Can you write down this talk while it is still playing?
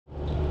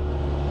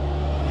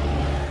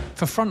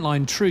For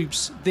frontline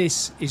troops,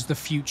 this is the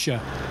future.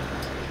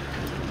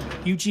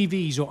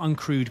 UGVs, or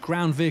uncrewed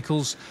ground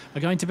vehicles, are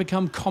going to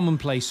become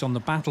commonplace on the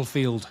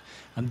battlefield,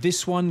 and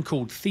this one,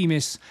 called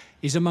THeMIS,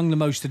 is among the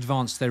most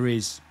advanced there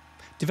is.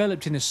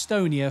 Developed in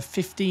Estonia,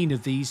 15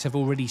 of these have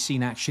already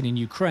seen action in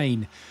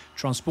Ukraine,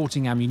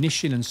 transporting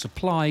ammunition and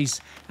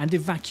supplies and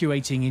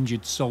evacuating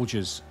injured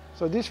soldiers.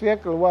 So this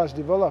vehicle was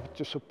developed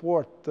to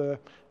support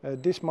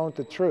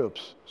dismounted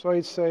troops. So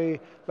it's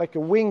like a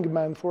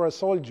wingman for a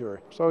soldier.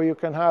 So you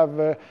can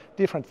have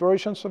different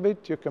versions of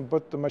it. You can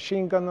put the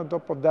machine gun on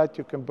top of that.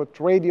 You can put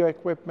radio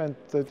equipment,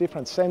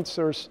 different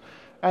sensors,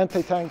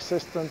 anti-tank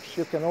systems.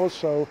 You can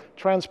also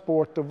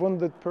transport the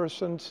wounded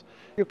persons.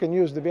 You can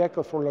use the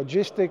vehicle for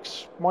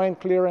logistics, mine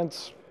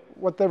clearance,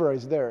 whatever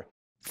is there.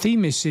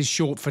 THeMIS is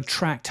short for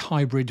Tracked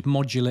Hybrid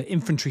Modular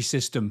Infantry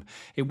System.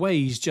 It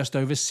weighs just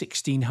over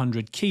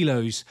 1,600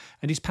 kilos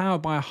and is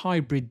powered by a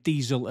hybrid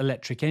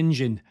diesel-electric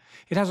engine.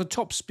 It has a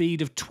top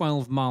speed of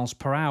 12 miles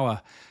per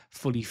hour.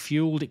 Fully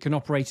fuelled, it can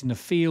operate in the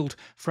field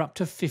for up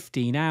to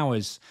 15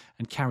 hours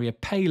and carry a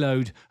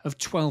payload of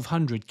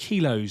 1,200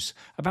 kilos,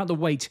 about the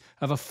weight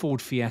of a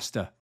Ford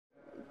Fiesta.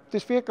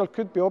 This vehicle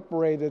could be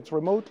operated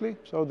remotely,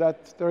 so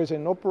that there is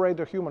an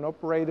operator, human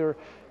operator,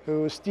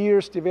 who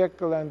steers the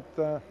vehicle and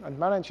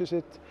manages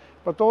it,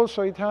 but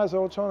also it has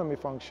autonomy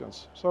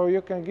functions. So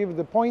you can give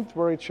the point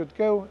where it should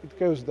go, it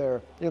goes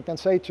there. You can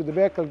say to the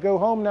vehicle, go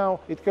home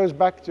now, it goes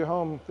back to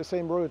home, the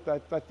same route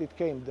that it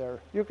came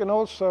there. You can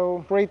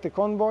also create a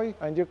convoy,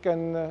 and you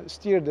can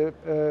steer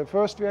the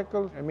first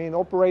vehicle. I mean,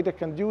 operator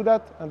can do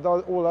that, and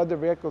all other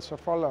vehicles are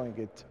following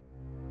it.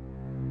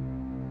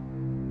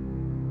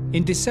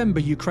 In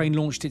December, Ukraine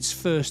launched its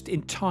first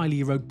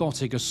entirely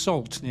robotic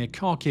assault near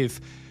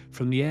Kyiv.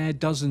 From the air,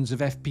 dozens of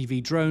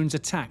FPV drones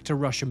attacked a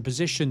Russian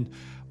position,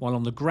 while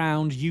on the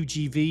ground,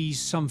 UGVs,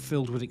 some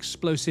filled with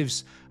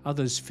explosives,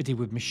 others fitted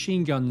with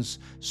machine guns,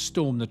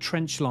 stormed the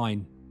trench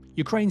line.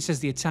 Ukraine says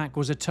the attack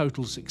was a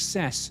total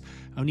success.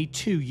 Only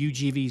 2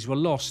 UGVs were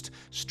lost,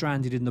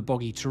 stranded in the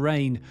boggy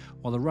terrain,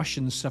 while the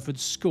Russians suffered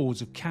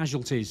scores of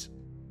casualties.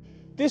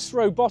 This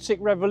robotic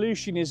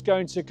revolution is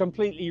going to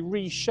completely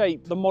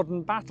reshape the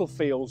modern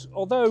battlefield.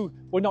 Although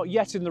we're not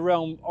yet in the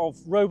realm of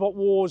robot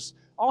wars,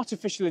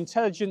 artificial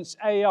intelligence,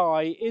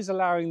 AI, is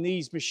allowing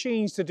these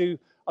machines to do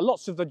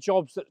lots of the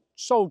jobs that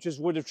soldiers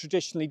would have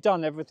traditionally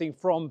done, everything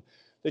from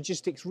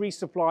logistics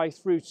resupply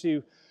through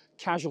to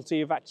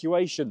casualty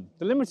evacuation.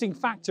 The limiting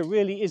factor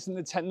really isn't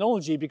the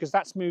technology, because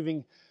that's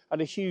moving at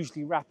a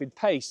hugely rapid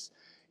pace.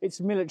 It's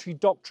military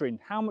doctrine.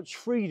 How much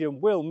freedom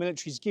will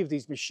militaries give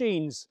these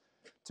machines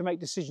to make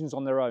decisions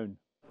on their own?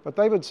 But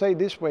I would say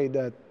this way,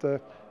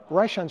 that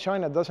Russia and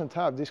China doesn't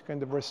have this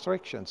kind of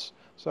restrictions.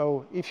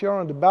 So if you're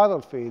on the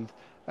battlefield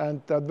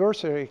and the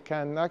adversary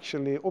can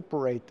actually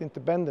operate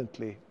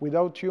independently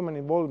without human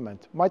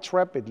involvement, much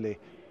rapidly,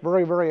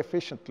 very, very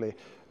efficiently,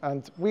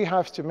 and we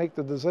have to make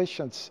the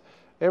decisions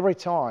every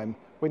time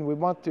when we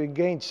want to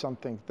engage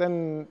something,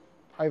 then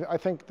I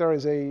think there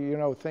is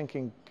a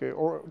thinking,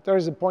 or there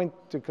is a point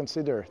to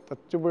consider that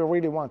do we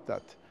really want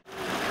that?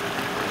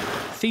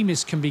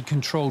 THeMIS can be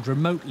controlled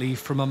remotely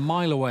from a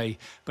mile away,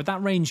 but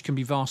that range can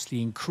be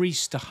vastly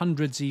increased to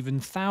hundreds, even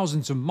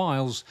thousands of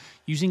miles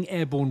using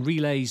airborne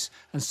relays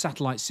and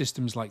satellite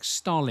systems like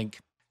Starlink.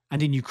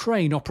 And in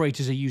Ukraine,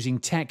 operators are using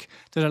tech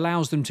that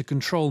allows them to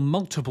control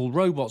multiple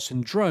robots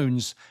and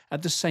drones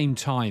at the same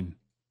time.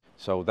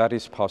 So that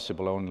is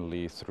possible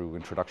only through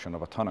introduction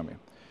of autonomy.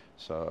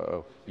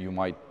 So you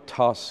might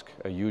task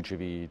a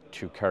UGV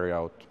to carry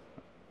out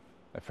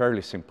a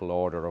fairly simple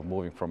order of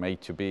moving from A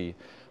to B,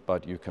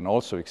 but you can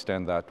also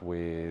extend that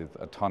with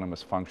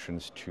autonomous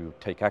functions to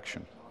take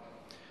action.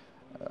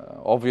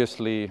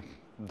 Obviously,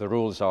 the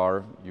rules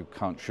are you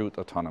can't shoot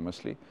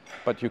autonomously,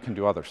 but you can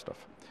do other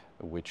stuff,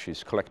 which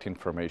is collect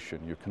information,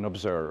 you can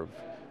observe,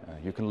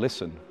 you can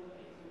listen,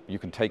 you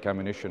can take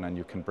ammunition, and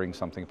you can bring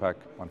something back.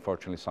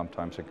 Unfortunately,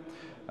 sometimes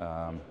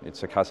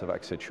it's a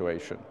casevac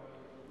situation.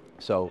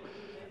 So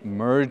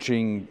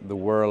merging the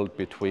world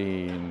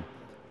between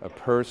a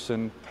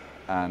person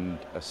and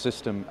a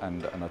system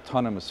and an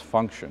autonomous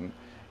function,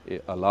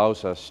 it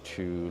allows us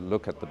to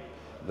look at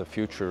the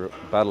future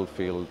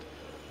battlefield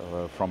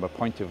from a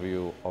point of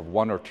view of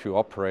 1 or 2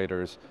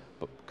 operators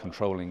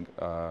controlling,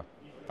 I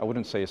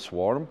wouldn't say a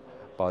swarm,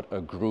 but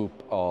a group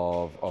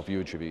of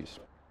UGVs.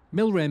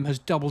 Milrem has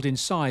doubled in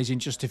size in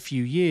just a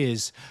few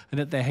years,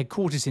 and at their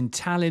headquarters in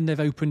Tallinn, they've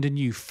opened a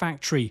new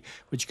factory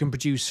which can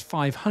produce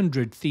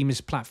 500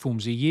 THeMIS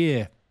platforms a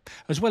year.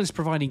 As well as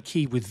providing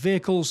Kyiv with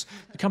vehicles,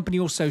 the company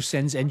also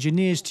sends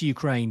engineers to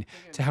Ukraine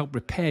to help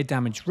repair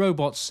damaged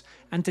robots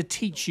and to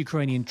teach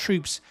Ukrainian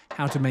troops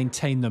how to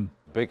maintain them.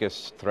 The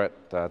biggest threat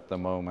at the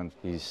moment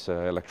is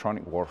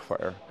electronic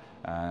warfare,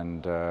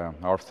 and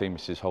our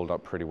THeMIS is held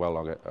up pretty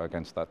well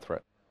against that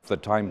threat. For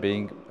the time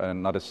being,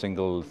 not a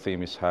single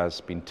THeMIS has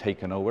been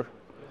taken over.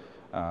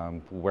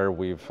 Where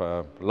we've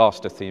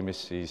lost a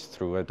THeMIS is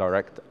through a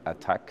direct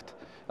attack,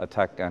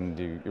 and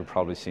you've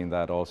probably seen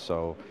that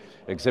also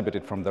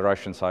exhibited from the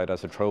Russian side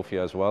as a trophy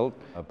as well.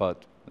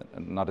 But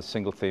Not a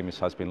single THeMIS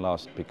has been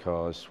lost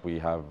because we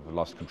have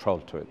lost control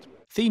to it.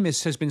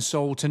 THeMIS has been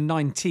sold to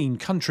 19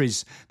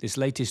 countries, this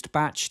latest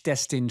batch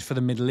destined for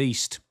the Middle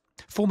East.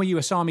 Former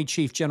US Army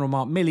Chief General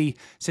Mark Milley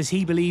says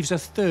he believes a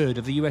third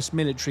of the US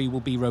military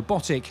will be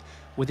robotic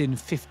within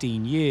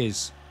 15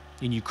 years.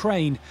 In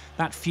Ukraine,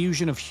 that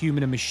fusion of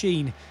human and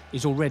machine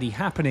is already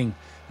happening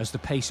as the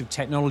pace of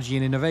technology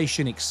and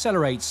innovation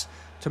accelerates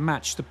to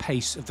match the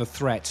pace of the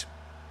threat.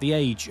 The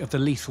age of the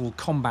lethal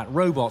combat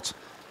robot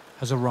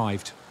has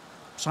arrived.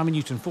 Simon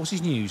Newton,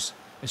 Forces News,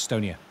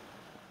 Estonia.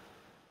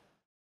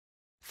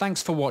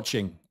 Thanks for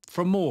watching.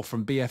 For more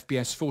from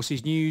BFBS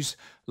Forces News,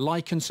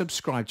 like and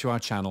subscribe to our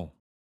channel.